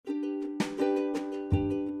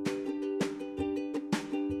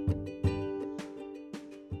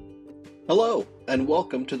Hello, and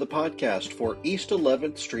welcome to the podcast for East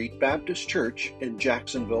 11th Street Baptist Church in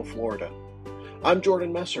Jacksonville, Florida. I'm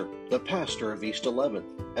Jordan Messer, the pastor of East 11th,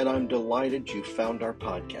 and I'm delighted you found our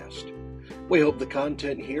podcast. We hope the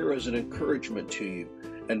content here is an encouragement to you,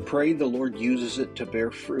 and pray the Lord uses it to bear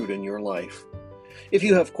fruit in your life. If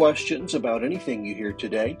you have questions about anything you hear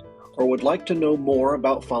today, or would like to know more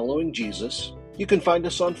about following Jesus, you can find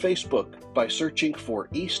us on Facebook by searching for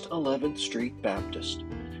East 11th Street Baptist.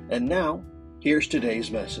 And now, here's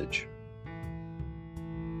today's message.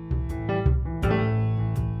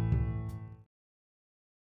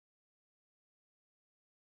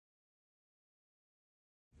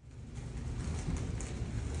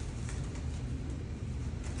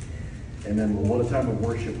 Amen. Well, what a time of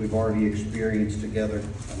worship we've already experienced together.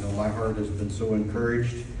 I know my heart has been so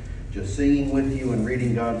encouraged just singing with you and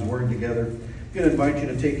reading God's Word together. I'm going to invite you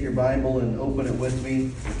to take your Bible and open it with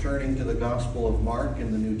me, returning to the Gospel of Mark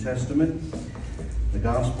in the New Testament. The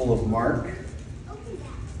Gospel of Mark.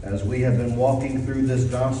 As we have been walking through this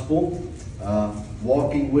Gospel,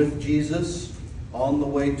 walking with Jesus on the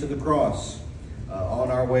way to the cross, on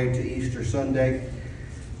our way to Easter Sunday.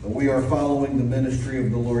 We are following the ministry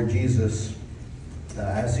of the Lord Jesus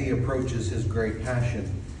as he approaches his great passion,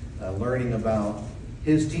 learning about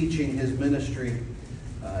his teaching, his ministry,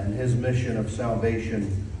 and his mission of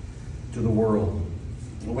salvation to the world.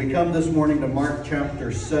 We come this morning to Mark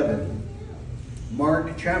chapter 7.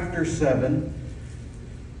 Mark chapter 7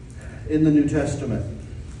 in the New Testament.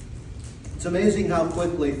 It's amazing how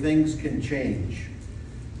quickly things can change.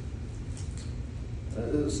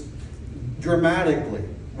 Dramatically,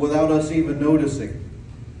 without us even noticing.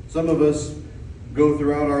 Some of us go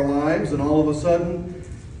throughout our lives and all of a sudden,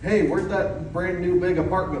 hey, where'd that brand new big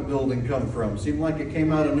apartment building come from? Seemed like it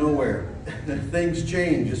came out of nowhere. Things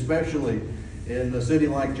change, especially in a city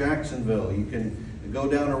like Jacksonville. You can go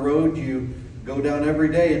down a road, you go down every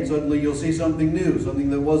day, and suddenly you'll see something new, something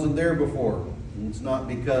that wasn't there before. And it's not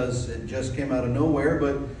because it just came out of nowhere,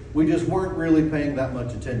 but we just weren't really paying that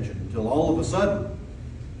much attention until all of a sudden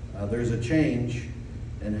there's a change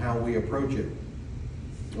in how we approach it.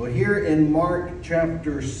 Well, here in Mark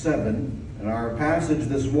chapter 7, and our passage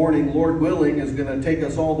this morning, Lord willing, is going to take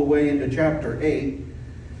us all the way into chapter 8.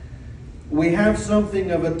 We have something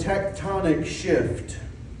of a tectonic shift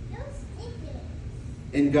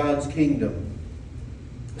in God's kingdom.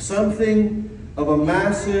 Something of a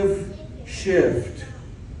massive shift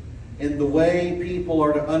in the way people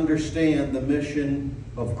are to understand the mission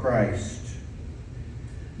of Christ.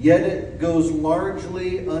 Yet it goes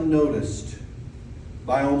largely unnoticed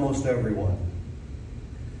by almost everyone.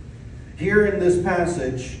 Here in this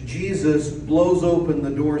passage, Jesus blows open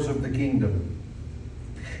the doors of the kingdom.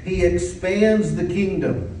 He expands the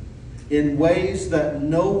kingdom in ways that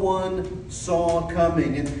no one saw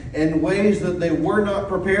coming, in ways that they were not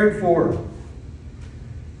prepared for.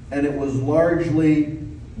 And it was largely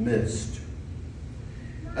missed.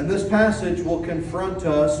 And this passage will confront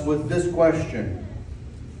us with this question: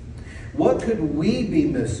 what could we be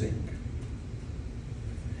missing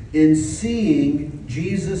in seeing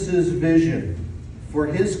Jesus' vision for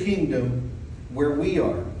his kingdom where we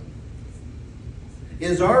are?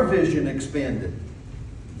 Is our vision expanded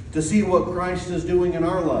to see what Christ is doing in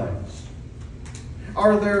our lives?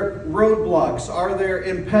 Are there roadblocks? Are there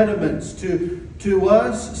impediments to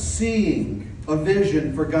us seeing a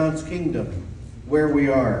vision for God's kingdom where we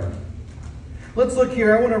are? Let's look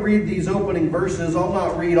here. I want to read these opening verses. I'll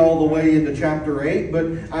not read all the way into chapter 8, but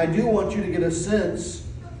I do want you to get a sense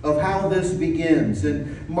of how this begins.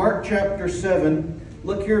 In Mark chapter 7,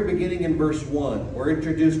 look here beginning in verse 1. We're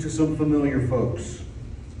introduced to some familiar folks.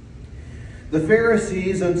 The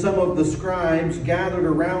Pharisees and some of the scribes gathered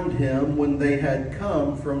around him when they had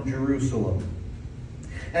come from Jerusalem,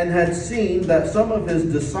 and had seen that some of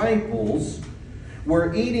his disciples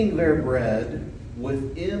were eating their bread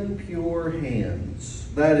with impure hands,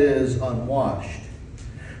 that is, unwashed.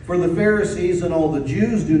 For the Pharisees and all the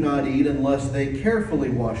Jews do not eat unless they carefully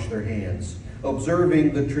wash their hands,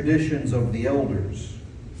 observing the traditions of the elders.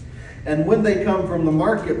 And when they come from the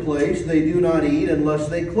marketplace, they do not eat unless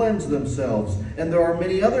they cleanse themselves. And there are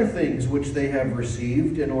many other things which they have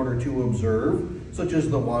received in order to observe, such as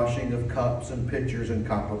the washing of cups and pitchers and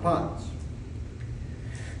copper pots.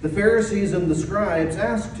 The Pharisees and the scribes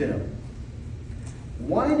asked him,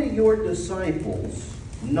 "Why do your disciples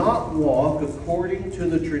not walk according to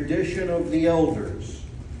the tradition of the elders,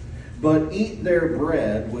 but eat their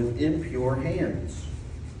bread with impure hands?"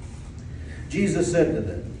 Jesus said to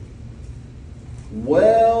them,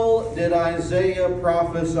 "Well did Isaiah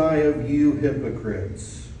prophesy of you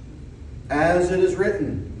hypocrites, as it is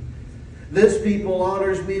written, This people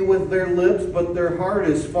honors me with their lips, but their heart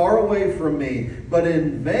is far away from me. But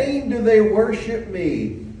in vain do they worship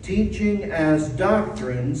me, teaching as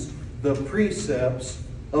doctrines the precepts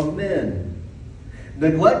of men.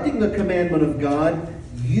 Neglecting the commandment of God,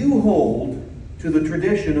 you hold to the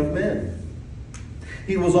tradition of men.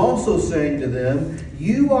 He was also saying to them,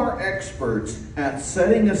 you are experts at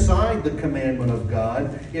setting aside the commandment of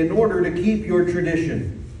God in order to keep your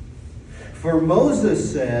tradition. For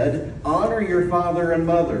Moses said, honor your father and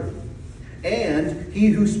mother, and he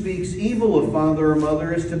who speaks evil of father or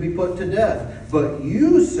mother is to be put to death. But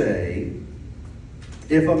you say,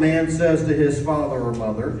 if a man says to his father or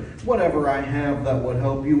mother, whatever I have that would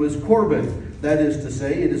help you is Corban, that is to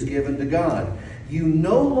say, it is given to God. You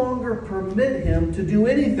no longer permit him to do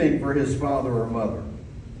anything for his father or mother,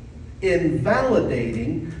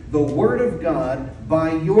 invalidating the word of God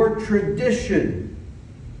by your tradition,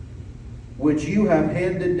 which you have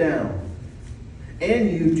handed down.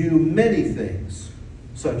 And you do many things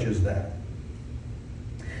such as that.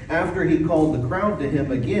 After he called the crowd to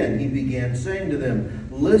him again, he began saying to them,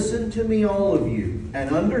 listen to me, all of you,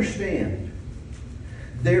 and understand.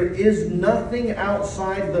 There is nothing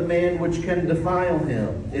outside the man which can defile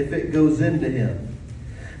him if it goes into him.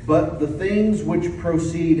 But the things which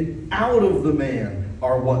proceed out of the man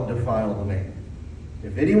are what defile the man.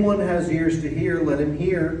 If anyone has ears to hear, let him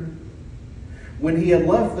hear. When he had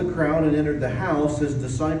left the crowd and entered the house, his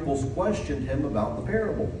disciples questioned him about the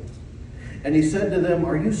parable. And he said to them,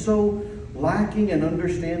 are you so lacking in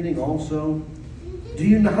understanding also? Do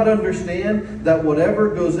you not understand that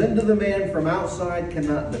whatever goes into the man from outside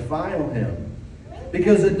cannot defile him?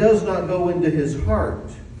 Because it does not go into his heart,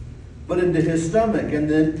 but into his stomach, and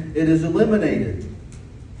then it is eliminated.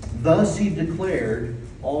 Thus he declared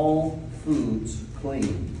all foods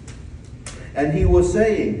clean. And he was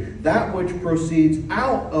saying, that which proceeds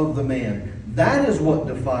out of the man, that is what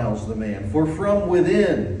defiles the man. For from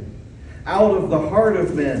within, out of the heart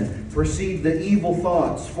of men, proceed the evil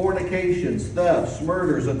thoughts, fornications, thefts,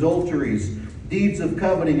 murders, adulteries, deeds of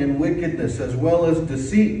coveting and wickedness, as well as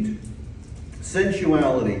deceit,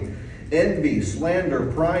 sensuality, envy,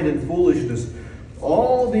 slander, pride, and foolishness.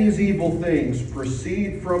 All these evil things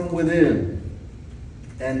proceed from within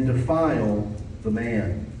and defile the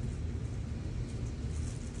man.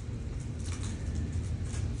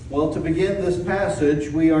 Well, to begin this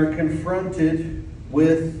passage, we are confronted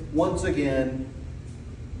with, once again,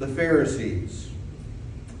 the Pharisees.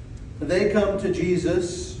 They come to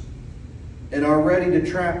Jesus and are ready to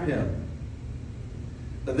trap him.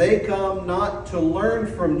 They come not to learn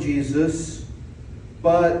from Jesus,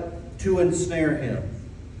 but to ensnare him.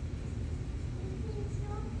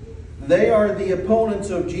 They are the opponents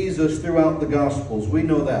of Jesus throughout the Gospels. We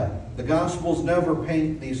know that. The Gospels never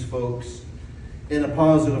paint these folks in a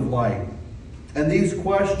positive light. And these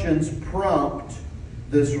questions prompt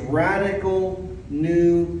this radical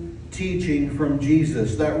new teaching from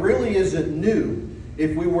Jesus that really isn't new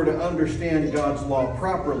if we were to understand God's law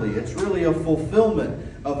properly. It's really a fulfillment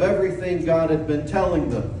of everything God had been telling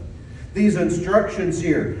them. These instructions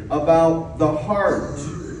here about the heart,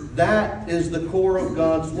 that is the core of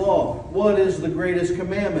God's law. What is the greatest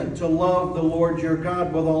commandment? To love the Lord your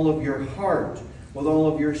God with all of your heart, with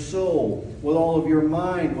all of your soul, with all of your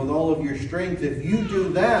mind, with all of your strength. If you do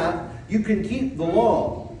that, you can keep the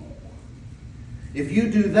law. If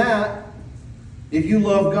you do that, if you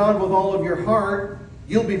love God with all of your heart,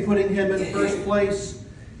 you'll be putting him in first place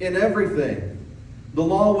in everything. The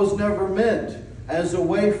law was never meant as a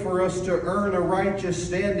way for us to earn a righteous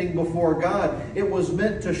standing before God. It was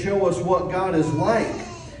meant to show us what God is like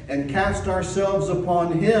and cast ourselves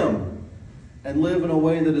upon him and live in a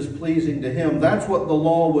way that is pleasing to him. That's what the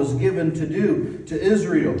law was given to do to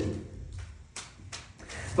Israel.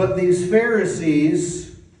 But these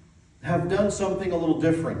Pharisees have done something a little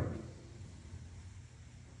different.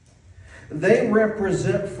 They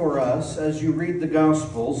represent for us, as you read the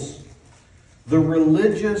Gospels, the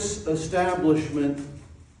religious establishment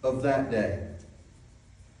of that day.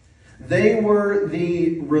 They were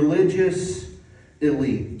the religious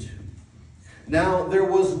elite. Now, there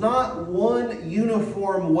was not one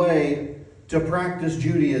uniform way to practice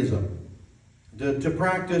Judaism, to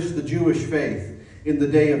practice the Jewish faith in the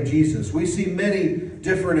day of Jesus. We see many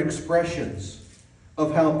different expressions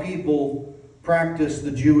of how people practice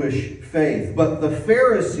the Jewish faith. But the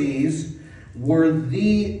Pharisees were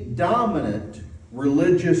the dominant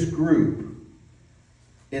religious group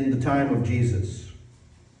in the time of Jesus.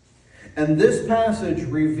 And this passage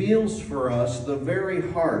reveals for us the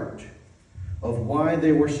very heart of why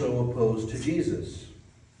they were so opposed to Jesus.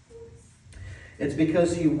 It's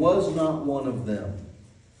because he was not one of them.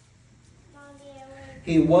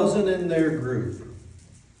 he wasn't in their group.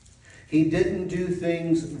 He didn't do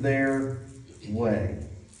things their way.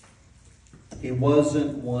 He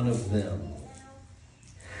wasn't one of them.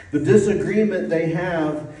 The disagreement they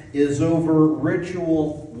have is over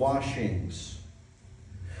ritual washings.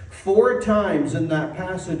 4 times in that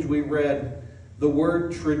passage we read, the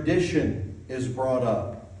word tradition is brought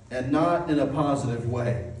up, and not in a positive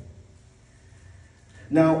way.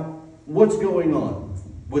 Now, what's going on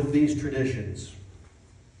with these traditions?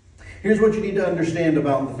 Here's what you need to understand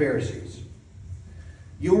about the Pharisees.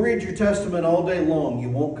 You'll read your Testament all day long, you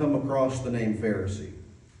won't come across the name Pharisee.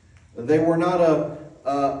 They were not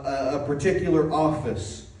a particular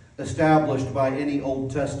office established by any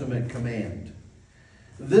Old Testament command.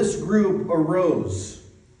 This group arose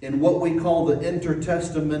in what we call the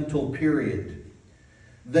intertestamental period.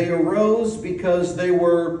 They arose because they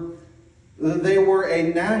were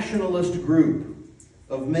a nationalist group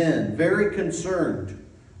of men, very concerned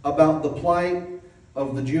about the plight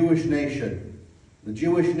of the Jewish nation. The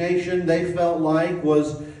Jewish nation, they felt like,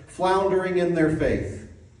 was floundering in their faith.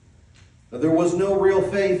 There was no real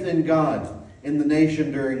faith in God in the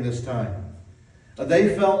nation during this time.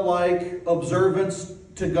 They felt like observance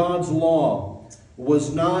to God's law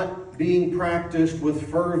was not being practiced with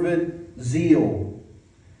fervent zeal.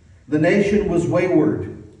 The nation was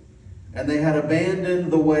wayward, and they had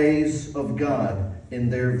abandoned the ways of God in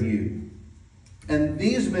their view. And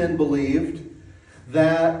these men believed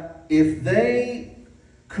that if they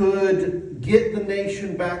could get the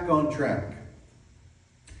nation back on track,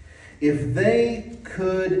 if they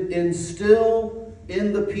could instill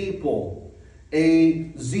in the people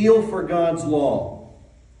a zeal for God's law,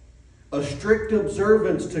 a strict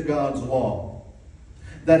observance to God's law,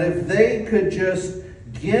 that if they could just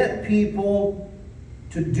get people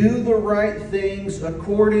to do the right things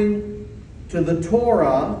according to the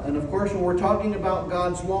Torah, and of course when we're talking about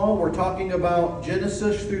God's law, we're talking about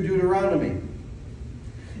Genesis through Deuteronomy.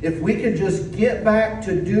 If we could just get back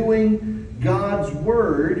to doing God's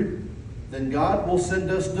word, then God will send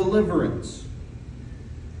us deliverance.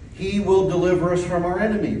 He will deliver us from our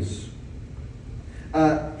enemies.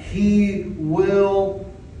 He will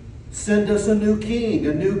send us a new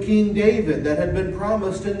King David that had been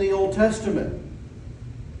promised in the Old Testament.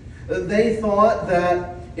 They thought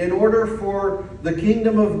that in order for the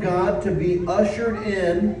kingdom of God to be ushered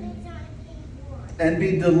in and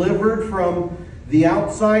be delivered from the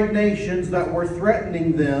outside nations that were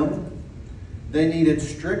threatening them, they needed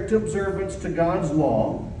strict observance to God's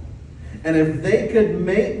law. And if they could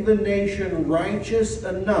make the nation righteous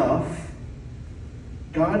enough,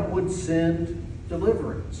 God would send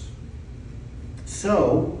deliverance.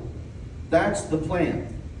 So, that's the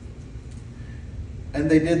plan. And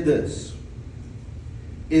they did this.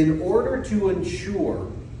 In order to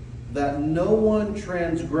ensure that no one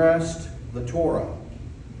transgressed the Torah,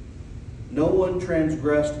 no one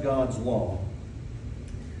transgressed God's law,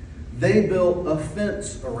 they built a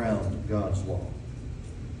fence around God's law.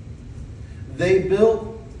 They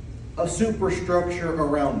built a superstructure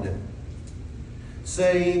around it,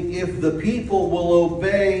 saying if the people will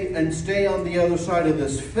obey and stay on the other side of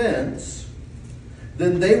this fence,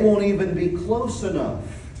 then they won't even be close enough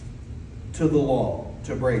to the law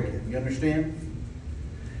to break it. You understand?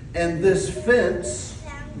 And this fence,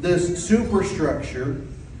 this superstructure,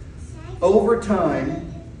 over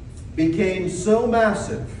time became so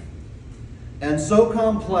massive and so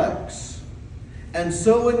complex and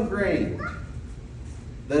so ingrained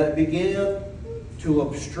that it began to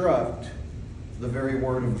obstruct the very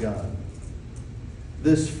Word of God.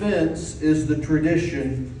 This fence is the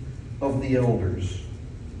tradition of the elders.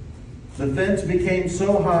 The fence became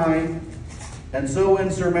so high and so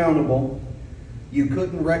insurmountable, you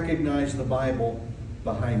couldn't recognize the Bible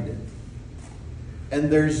behind it. And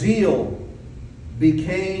their zeal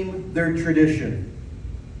became their tradition.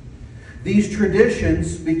 These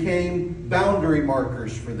traditions became boundary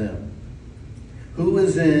markers for them. Who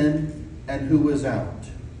is in and who is out.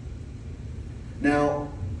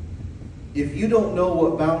 Now, if you don't know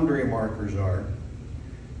what boundary markers are,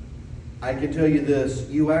 I can tell you this,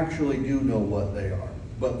 you actually do know what they are,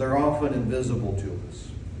 but they're often invisible to us.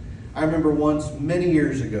 I remember once, many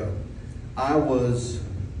years ago, I was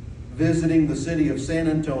visiting the city of San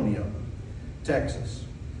Antonio, Texas.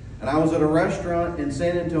 And I was at a restaurant in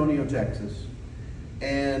San Antonio, Texas,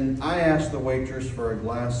 and I asked the waitress for a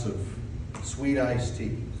glass of sweet iced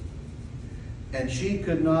tea. And she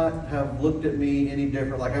could not have looked at me any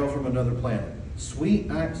different, like I was from another planet. Sweet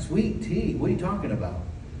tea? What are you talking about?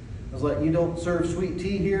 I was like, you don't serve sweet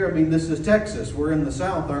tea here? I mean, this is Texas. We're in the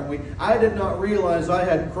South, aren't we? I did not realize I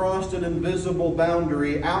had crossed an invisible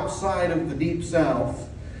boundary outside of the deep South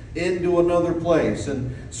into another place.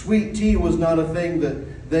 And sweet tea was not a thing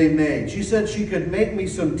that they made. She said she could make me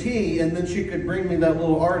some tea, and then she could bring me that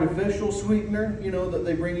little artificial sweetener, that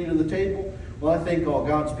they bring you to the table. Well, I think all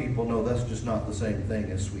God's people know that's just not the same thing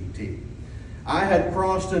as sweet tea. I had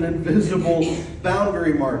crossed an invisible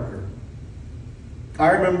boundary marker.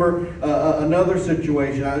 I remember another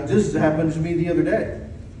situation. This happened to me the other day.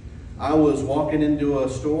 I was walking into a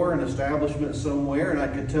store, an establishment somewhere, and I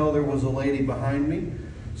could tell there was a lady behind me.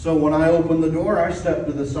 So when I opened the door, I stepped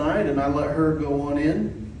to the side and I let her go on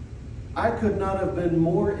in. I could not have been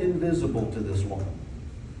more invisible to this woman.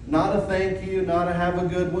 Not a thank you, not a have a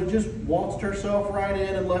good one, just waltzed herself right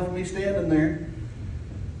in and left me standing there.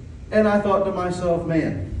 And I thought to myself,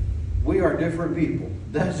 man, we are different people.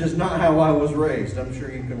 That's just not how I was raised. I'm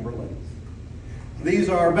sure you can relate. These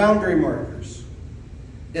are boundary markers.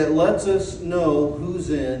 It lets us know who's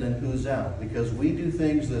in and who's out, because we do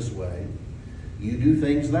things this way, you do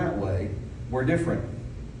things that way. We're different.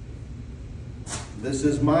 This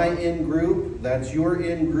is my in-group, that's your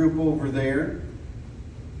in-group over there,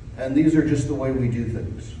 and these are just the way we do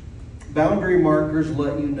things. Boundary markers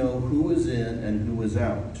let you know who is in and who is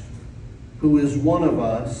out, who is one of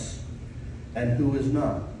us and who is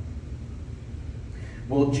not.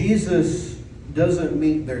 Well, Jesus doesn't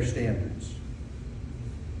meet their standards,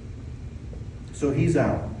 so he's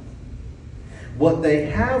out. What they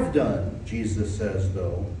have done, Jesus says,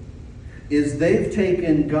 though, is they've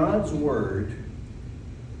taken God's word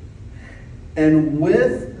and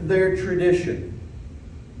with their tradition,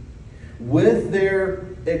 with their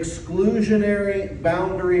exclusionary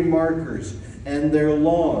boundary markers and their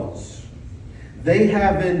laws, they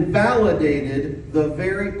have invalidated the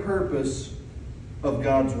very purpose of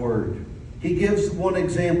God's word. He gives one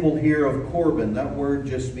example here of Corban. That word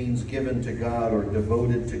just means given to God or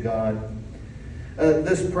devoted to God.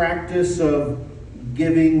 This practice of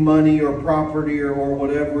giving money or property or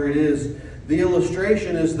whatever it is, the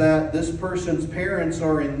illustration is that this person's parents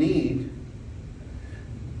are in need,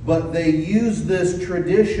 but they use this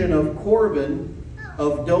tradition of Corban,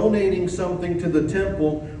 of donating something to the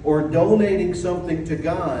temple or donating something to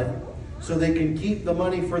God, so they can keep the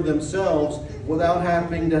money for themselves without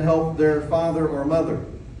having to help their father or mother.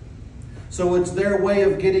 So it's their way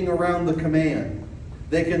of getting around the command.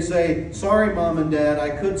 They can say, sorry, Mom and Dad, I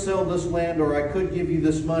could sell this land or I could give you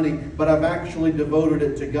this money, but I've actually devoted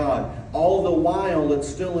it to God. All the while, it's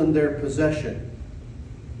still in their possession.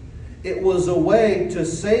 It was a way to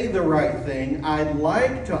say the right thing. I'd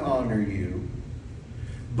like to honor you,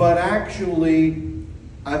 but actually,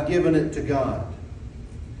 I've given it to God.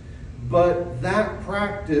 But that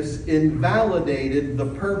practice invalidated the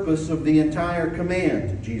purpose of the entire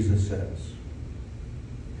command, Jesus says.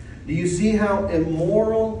 Do you see how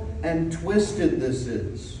immoral and twisted this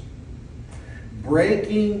is?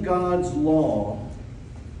 Breaking God's law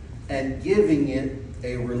and giving it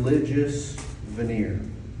a religious veneer.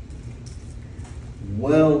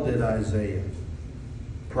 Well did Isaiah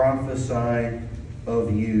prophesy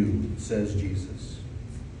of you, says Jesus.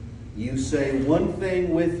 You say one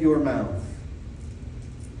thing with your mouth,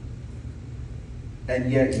 and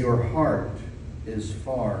yet your heart is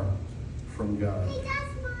far from God.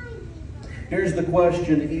 Here's the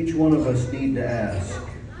question each one of us need to ask.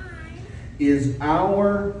 Is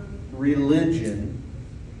our religion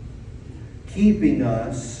keeping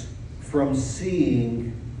us from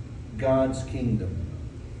seeing God's kingdom?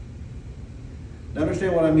 Now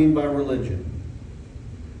understand what I mean by religion.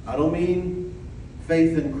 I don't mean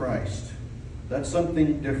faith in Christ. That's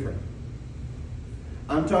something different.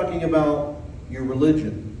 I'm talking about your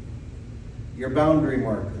religion, your boundary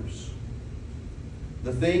markers,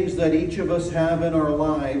 the things that each of us have in our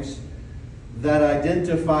lives that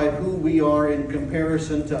identify who we are in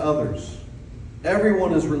comparison to others.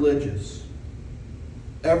 Everyone is religious.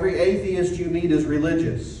 Every atheist you meet is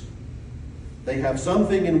religious. They have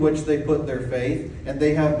something in which they put their faith, and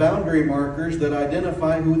they have boundary markers that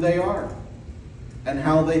identify who they are and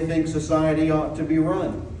how they think society ought to be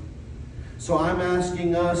run. So I'm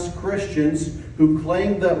asking us Christians who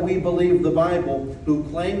claim that we believe the Bible, who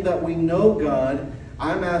claim that we know God,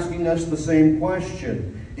 I'm asking us the same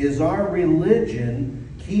question. Is our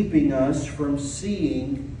religion keeping us from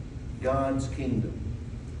seeing God's kingdom?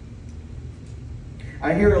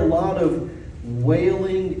 I hear a lot of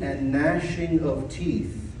wailing and gnashing of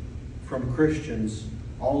teeth from Christians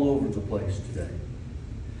all over the place today.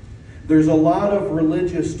 There's a lot of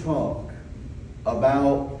religious talk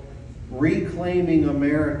about reclaiming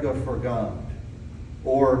America for God,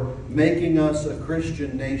 or making us a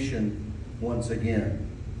Christian nation once again.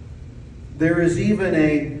 There is even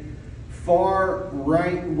a far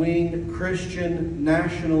right-wing Christian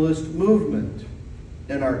nationalist movement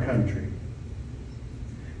in our country.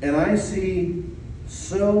 And I see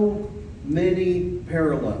so many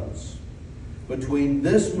parallels between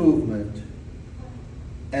this movement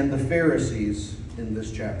and the Pharisees in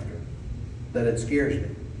this chapter that it scares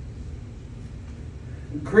me.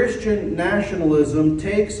 Christian nationalism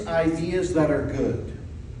takes ideas that are good,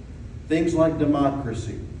 things like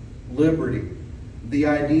democracy, liberty, the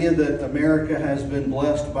idea that America has been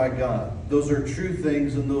blessed by God. Those are true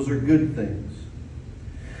things and those are good things.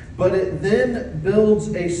 But it then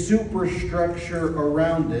builds a superstructure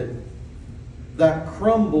around it that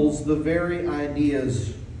crumbles the very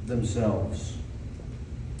ideas themselves.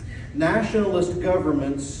 Nationalist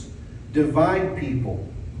governments divide people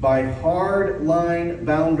by hard line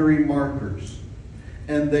boundary markers,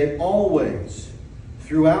 and they always,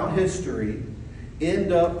 throughout history,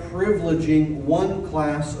 end up privileging one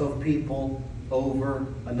class of people over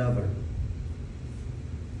another.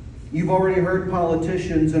 You've already heard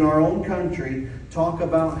politicians in our own country talk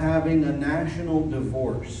about having a national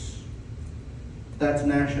divorce. That's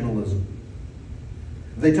nationalism.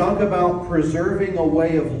 They talk about preserving a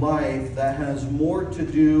way of life that has more to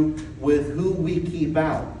do with who we keep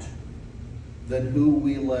out than who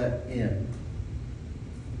we let in.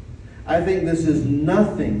 I think this is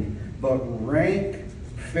nothing but rank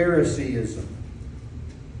Phariseeism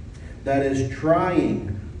that is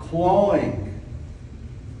trying, clawing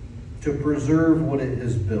to preserve what it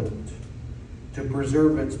has built, to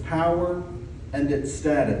preserve its power and its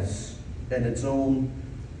status and its own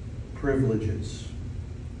privileges.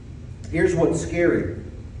 Here's what's scary.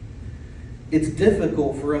 It's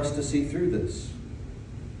difficult for us to see through this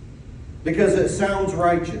because it sounds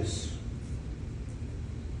righteous,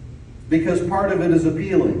 because part of it is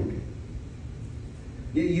appealing.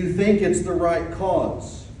 You think it's the right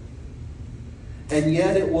cause, and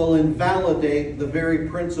yet it will invalidate the very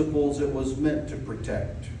principles it was meant to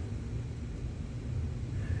protect.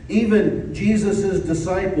 Even Jesus'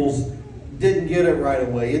 disciples didn't get it right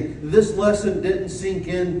away. This lesson didn't sink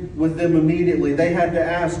in with them immediately. They had to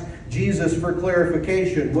ask Jesus for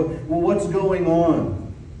clarification. What's going on?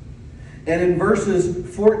 And in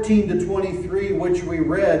verses 14 to 23, which we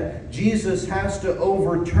read, Jesus has to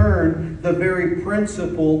overturn the very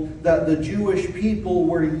principle that the Jewish people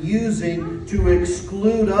were using to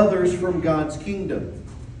exclude others from God's kingdom.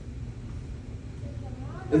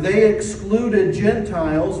 They excluded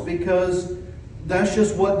Gentiles because that's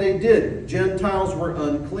just what they did. Gentiles were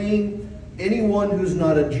unclean. Anyone who's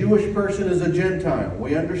not a Jewish person is a Gentile.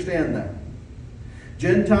 We understand that.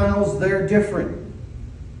 Gentiles, they're different.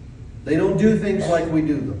 They don't do things like we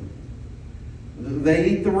do them. They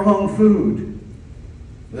eat the wrong food.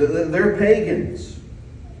 They're pagans.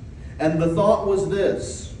 And the thought was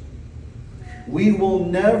this: we will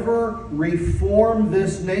never reform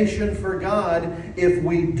this nation for God if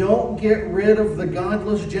we don't get rid of the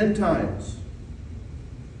godless Gentiles.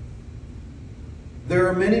 There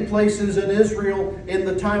are many places in Israel in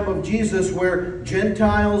the time of Jesus where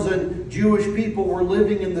Gentiles and Jewish people were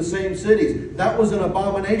living in the same cities. That was an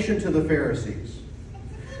abomination to the Pharisees.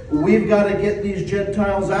 We've got to get these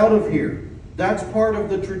Gentiles out of here. That's part of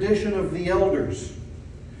the tradition of the elders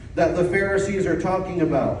that the Pharisees are talking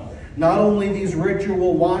about. Not only these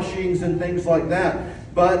ritual washings and things like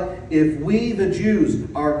that, but if we, the Jews,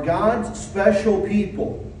 are God's special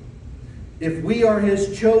people, if we are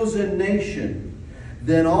His chosen nation,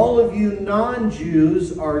 then all of you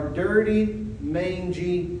non-Jews are dirty,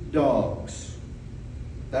 mangy dogs.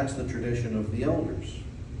 That's the tradition of the elders.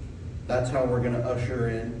 That's how we're going to usher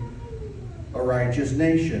in a righteous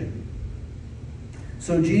nation.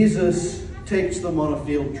 So Jesus takes them on a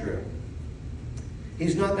field trip.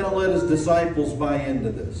 He's not going to let His disciples buy into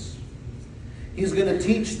this. He's going to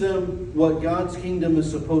teach them what God's kingdom is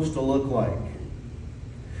supposed to look like.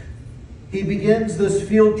 He begins this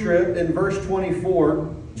field trip in verse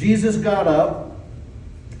 24. Jesus got up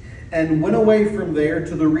and went away from there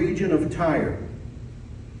to the region of Tyre.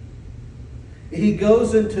 He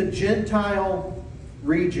goes into Gentile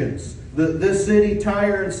regions. This city,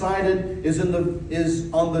 Tyre and Sidon, is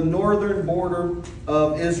on the northern border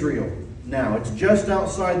of Israel. Now, it's just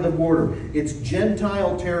outside the border. It's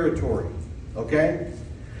Gentile territory. Okay?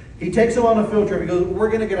 He takes them on a field trip. He goes, we're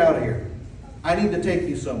going to get out of here. I need to take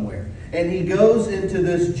you somewhere. And he goes into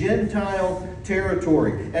this Gentile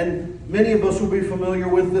territory. And many of us will be familiar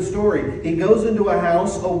with the story. He goes into a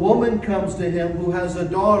house. A woman comes to him who has a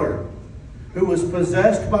daughter who was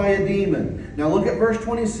possessed by a demon. Now look at verse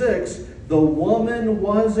 26. The woman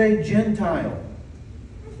was a Gentile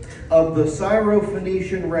of the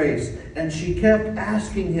Syrophoenician race, and she kept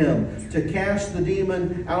asking him to cast the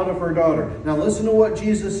demon out of her daughter. Now listen to what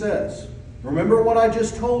Jesus says. Remember what I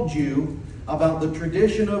just told you about the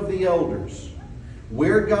tradition of the elders.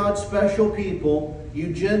 We're God's special people.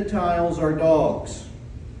 You Gentiles are dogs.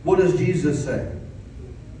 What does Jesus say?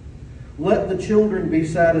 Let the children be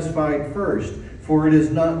satisfied first, for it is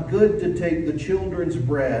not good to take the children's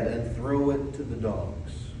bread and throw it to the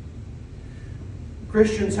dogs.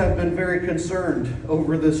 Christians have been very concerned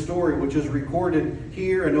over this story, which is recorded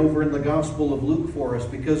here and over in the Gospel of Luke for us,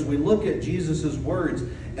 because we look at Jesus' words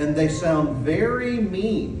and they sound very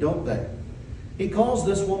mean, don't they? He calls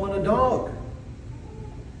this woman a dog.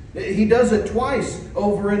 He does it twice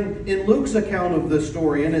over in Luke's account of this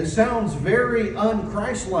story, and it sounds very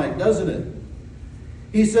un-Christ-like, doesn't it?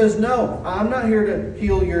 He says, no, I'm not here to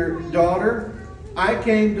heal your daughter. I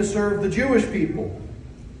came to serve the Jewish people.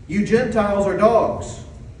 You Gentiles are dogs.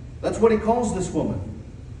 That's what he calls this woman.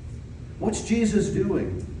 What's Jesus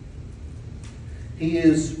doing? He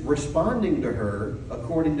is responding to her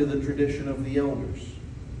according to the tradition of the elders,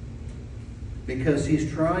 because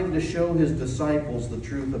he's trying to show his disciples the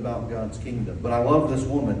truth about God's kingdom. But I love this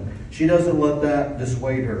woman. She doesn't let that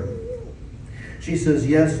dissuade her. She says,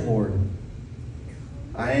 yes, Lord,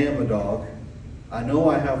 I am a dog. I know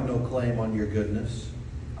I have no claim on your goodness.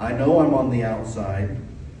 I know I'm on the outside.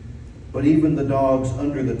 But even the dogs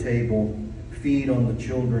under the table feed on the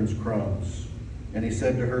children's crumbs. And he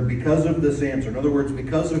said to her, because of this answer, in other words,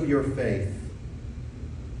 because of your faith,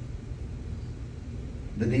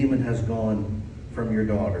 the demon has gone from your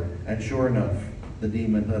daughter. And sure enough, the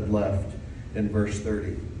demon had left in verse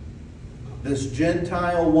 30. This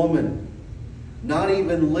Gentile woman, not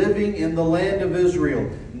even living in the land of Israel,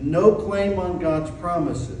 no claim on God's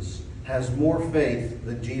promises, has more faith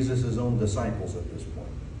than Jesus' own disciples at this point.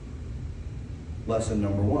 Lesson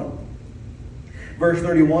number 1. Verse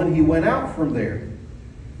 31, he went out from there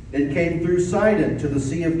and came through Sidon to the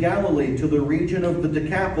Sea of Galilee, to the region of the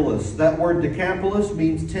Decapolis. That word Decapolis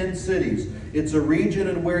means 10 cities. It's a region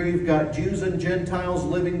in where you've got Jews and Gentiles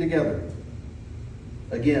living together.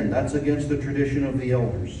 Again, that's against the tradition of the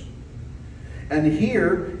elders. And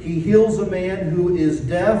here, he heals a man who is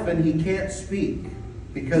deaf and he can't speak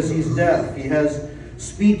because he's deaf. He has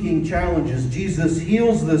speaking challenges. Jesus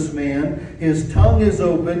heals this man. His tongue is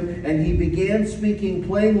open, and he began speaking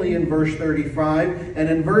plainly in verse 35. And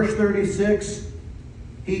in verse 36,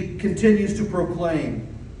 he continues to proclaim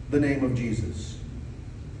the name of Jesus.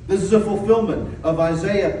 This is a fulfillment of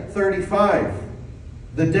Isaiah 35.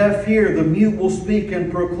 The deaf hear, the mute will speak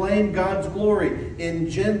and proclaim God's glory in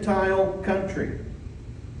Gentile country.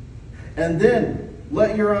 And then,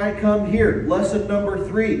 let your eye come here. Lesson number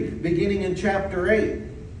 3, beginning in chapter 8.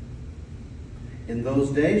 In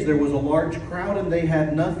those days there was a large crowd and they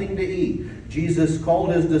had nothing to eat. Jesus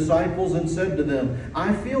called his disciples and said to them,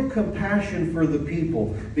 I feel compassion for the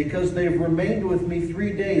people because they've remained with me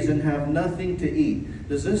 3 days and have nothing to eat.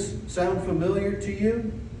 Does this sound familiar to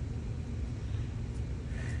you?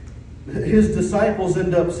 His disciples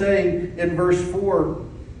end up saying in verse 4,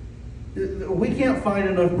 we can't find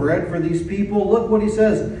enough bread for these people. Look what he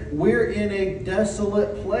says. We're in a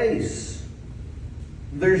desolate place.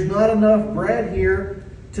 There's not enough bread here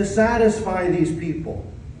to satisfy these people.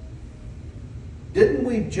 Didn't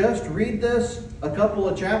we just read this a couple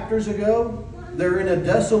of chapters ago? They're in a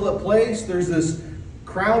desolate place. There's this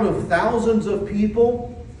crowd of thousands of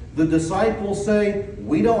people. The disciples say,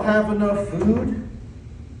 we don't have enough food.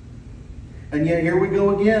 And yet here we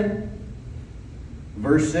go again.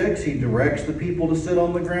 Verse 6, he directs the people to sit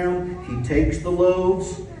on the ground. He takes the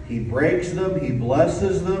loaves. He breaks them. He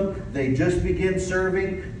blesses them. They just begin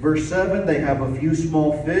serving. Verse 7, they have a few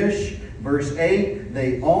small fish. Verse 8,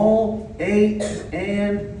 they all ate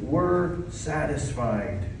and were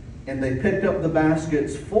satisfied. And they picked up the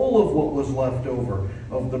baskets full of what was left over,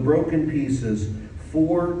 of the broken pieces,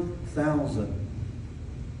 4,000.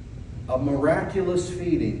 A miraculous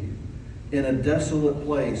feeding in a desolate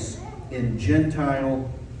place in Gentile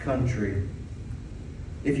country.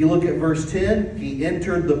 If you look at verse 10, he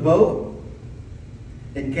entered the boat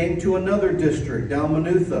and came to another district,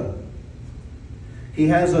 Dalmanutha. He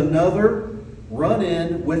has another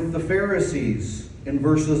run-in with the Pharisees in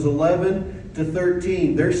verses 11 to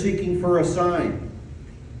 13. They're seeking for a sign.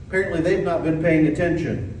 Apparently they've not been paying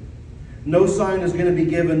attention. No sign is going to be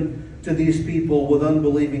given to these people with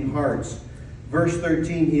unbelieving hearts. Verse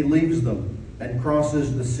 13, he leaves them and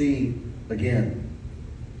crosses the sea again.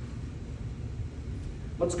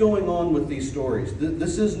 What's going on with these stories?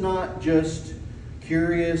 This is not just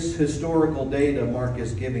curious historical data Mark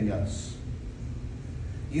is giving us.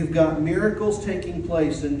 You've got miracles taking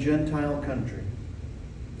place in Gentile country.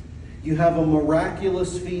 You have a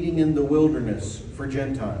miraculous feeding in the wilderness for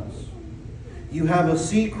Gentiles. You have a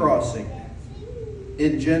sea crossing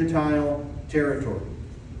in Gentile territory.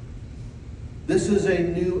 This is a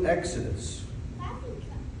new Exodus.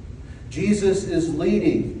 Jesus is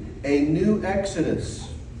leading a new Exodus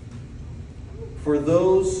for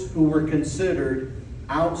those who were considered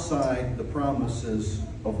outside the promises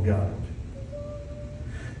of God.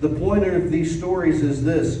 The point of these stories is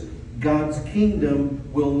this: God's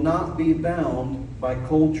kingdom will not be bound by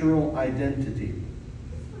cultural identity.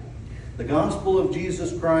 The gospel of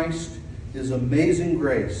Jesus Christ is amazing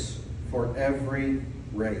grace for every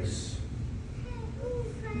race.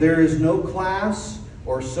 There is no class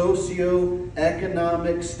or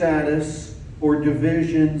socio-economic status or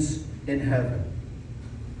divisions in heaven.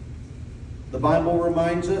 The Bible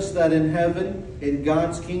reminds us that in heaven, in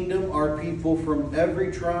God's kingdom, are people from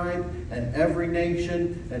every tribe and every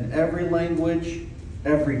nation and every language,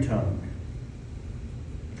 every tongue.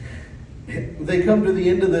 They come to the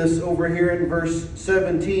end of this over here in verse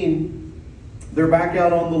 17. They're back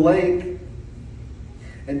out on the lake,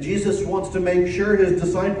 and Jesus wants to make sure his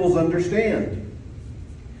disciples understand.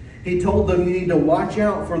 He told them, you need to watch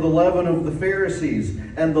out for the leaven of the Pharisees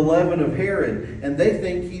and the leaven of Herod. And they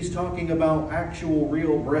think he's talking about actual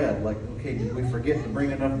real bread. Like, okay, did we forget to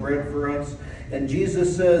bring enough bread for us? And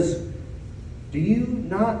Jesus says, do you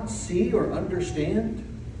not see or understand?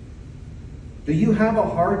 Do you have a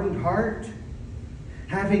hardened heart?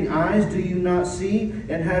 Having eyes, do you not see?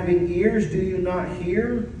 And having ears, do you not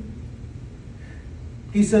hear?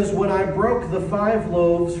 He says, when I broke the 5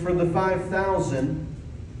 loaves for the 5,000,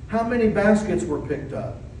 how many baskets were picked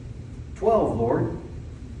up? 12, Lord.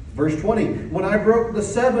 Verse 20, when I broke the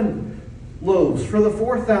 7 loaves for the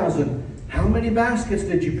 4,000, how many baskets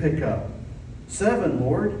did you pick up? 7,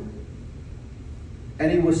 Lord.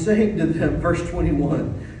 And he was saying to them, verse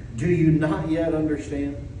 21, do you not yet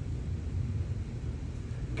understand?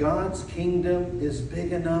 God's kingdom is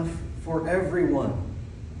big enough for everyone.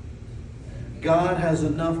 God has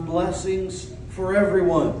enough blessings for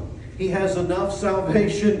everyone. He has enough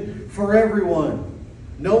salvation for everyone.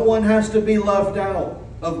 No one has to be left out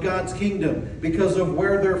of God's kingdom because of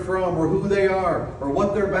where they're from or who they are or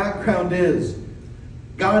what their background is.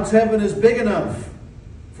 God's heaven is big enough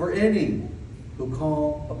for any who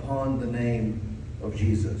call upon the name of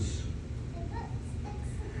Jesus.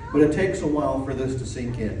 But it takes a while for this to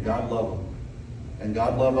sink in. God love them. And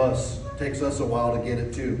God love us. It takes us a while to get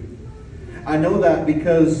it too. I know that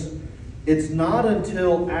because it's not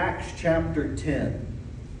until Acts chapter 10.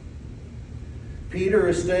 Peter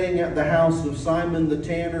is staying at the house of Simon the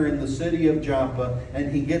tanner in the city of Joppa,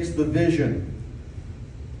 and he gets the vision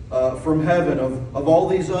from heaven of all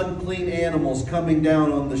these unclean animals coming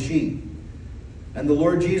down on the sheep. And the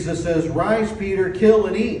Lord Jesus says, rise, Peter, kill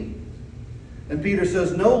and eat. And Peter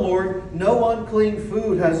says, no, Lord, no unclean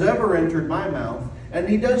food has ever entered my mouth. And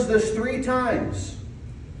he does this 3 times.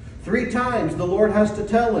 3 times the Lord has to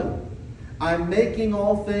tell him, I'm making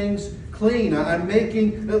all things clean.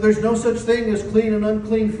 There's no such thing as clean and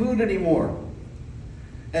unclean food anymore.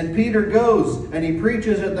 And Peter goes and he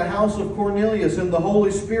preaches at the house of Cornelius, and the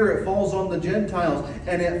Holy Spirit falls on the Gentiles.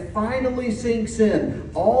 And it finally sinks in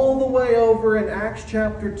all the way over in Acts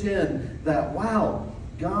chapter 10 that, wow,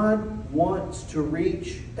 God wants to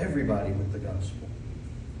reach everybody with the gospel.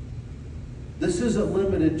 This isn't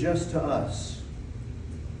limited just to us.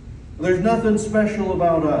 There's nothing special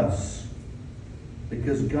about us,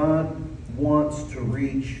 because God wants to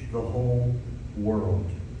reach the whole world.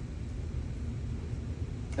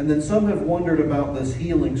 And then some have wondered about this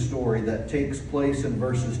healing story that takes place in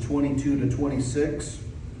verses 22 to 26.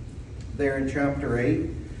 There in chapter 8.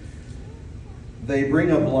 They bring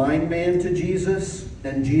a blind man to Jesus,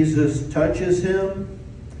 and Jesus touches him.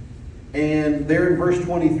 And there in verse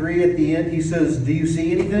 23 at the end, he says, do you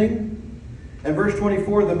see anything? And verse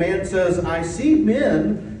 24, the man says, I see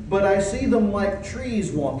men, but I see them like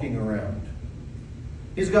trees walking around.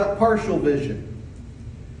 He's got partial vision.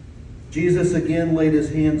 Jesus again laid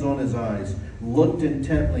his hands on his eyes, looked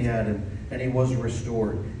intently at him, and he was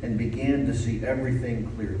restored and began to see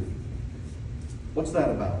everything clearly. What's that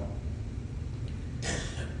about?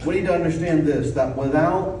 We need to understand this, that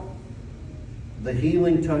without the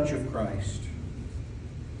healing touch of Christ,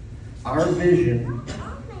 our vision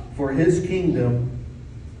for his kingdom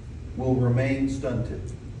will remain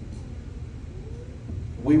stunted.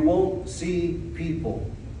 We won't see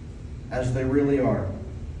people as they really are.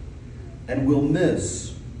 And we'll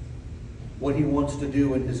miss what he wants to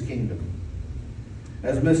do in his kingdom.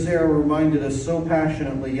 As Miss Sarah reminded us so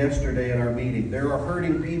passionately yesterday at our meeting, there are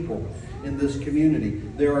hurting people in this community.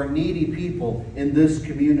 There are needy people in this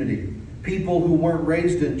community. People who weren't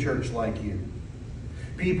raised in church like you.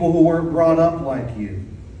 People who weren't brought up like you.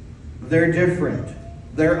 They're different.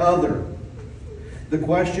 They're other. The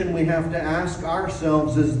question we have to ask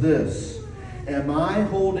ourselves is this: am I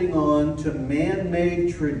holding on to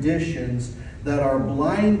man-made traditions that are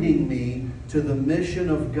blinding me to the mission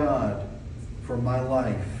of God for my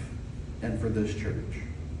life and for this church?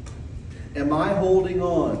 Am I holding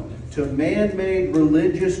on to man-made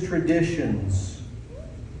religious traditions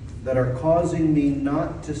that are causing me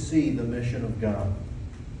not to see the mission of God?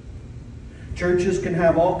 Churches can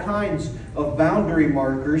have all kinds of boundary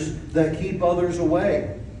markers that keep others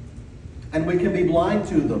away, and we can be blind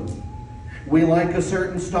to them. We like a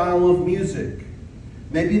certain style of music.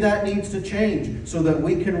 Maybe that needs to change so that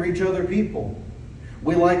we can reach other people.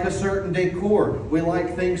 We like a certain decor. We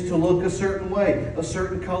like things to look a certain way, a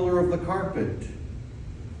certain color of the carpet.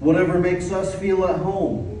 Whatever makes us feel at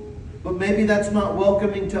home. But maybe that's not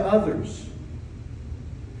welcoming to others.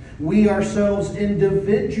 We ourselves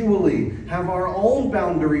individually have our own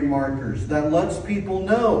boundary markers that lets people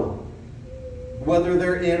know whether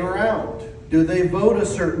they're in or out. Do they vote a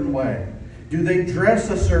certain way? Do they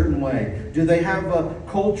dress a certain way? Do they have a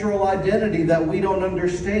cultural identity that we don't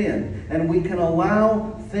understand? And we can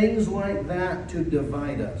allow things like that to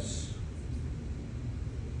divide us.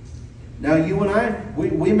 Now, you and I,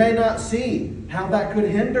 we may not see how that could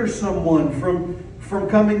hinder someone from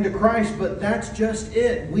coming to Christ, but that's just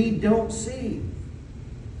it. We don't see.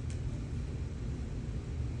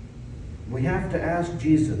 We have to ask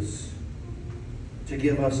Jesus to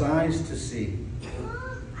give us eyes to see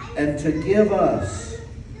and to give us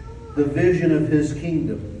the vision of His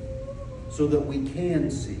kingdom so that we can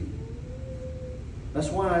see. That's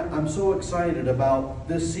why I'm so excited about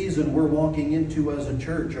this season we're walking into as a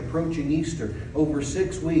church, approaching Easter, over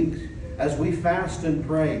 6 weeks, as we fast and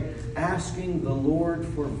pray, asking the Lord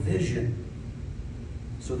for vision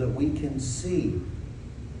so that we can see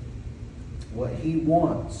what He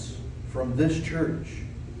wants from this church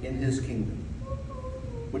in His kingdom.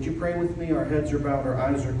 Would you pray with me? Our heads are bowed, our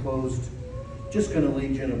eyes are closed. Just going to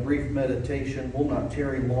lead you in a brief meditation. We'll not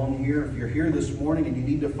tarry long here. If you're here this morning and you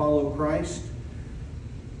need to follow Christ,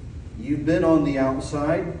 you've been on the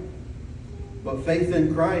outside, but faith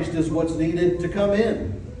in Christ is what's needed to come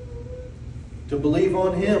in. To believe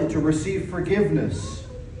on Him, to receive forgiveness.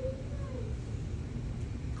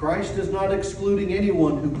 Christ is not excluding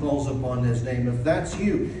anyone who calls upon His name. If that's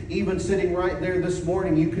you, even sitting right there this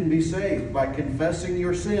morning, you can be saved by confessing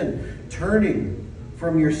your sin, turning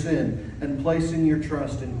from your sin, and placing your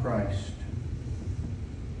trust in Christ.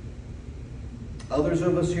 Others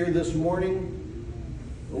of us here this morning,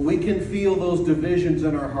 we can feel those divisions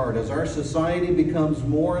in our heart. As our society becomes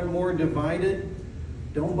more and more divided,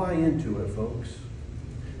 don't buy into it, folks.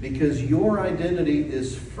 Because your identity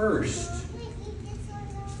is first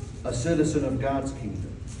a citizen of God's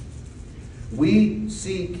kingdom. We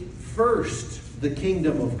seek first the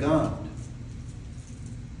kingdom of God,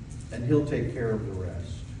 and He'll take care of the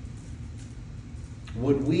rest.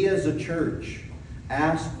 Would we as a church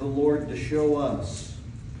ask the Lord to show us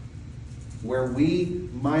where we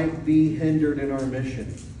might be hindered in our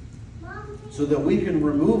mission so that we can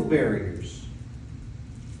remove barriers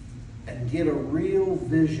and get a real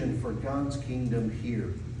vision for God's kingdom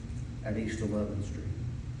here at East 11th Street?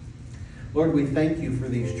 Lord, we thank You for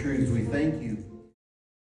these truths. We thank You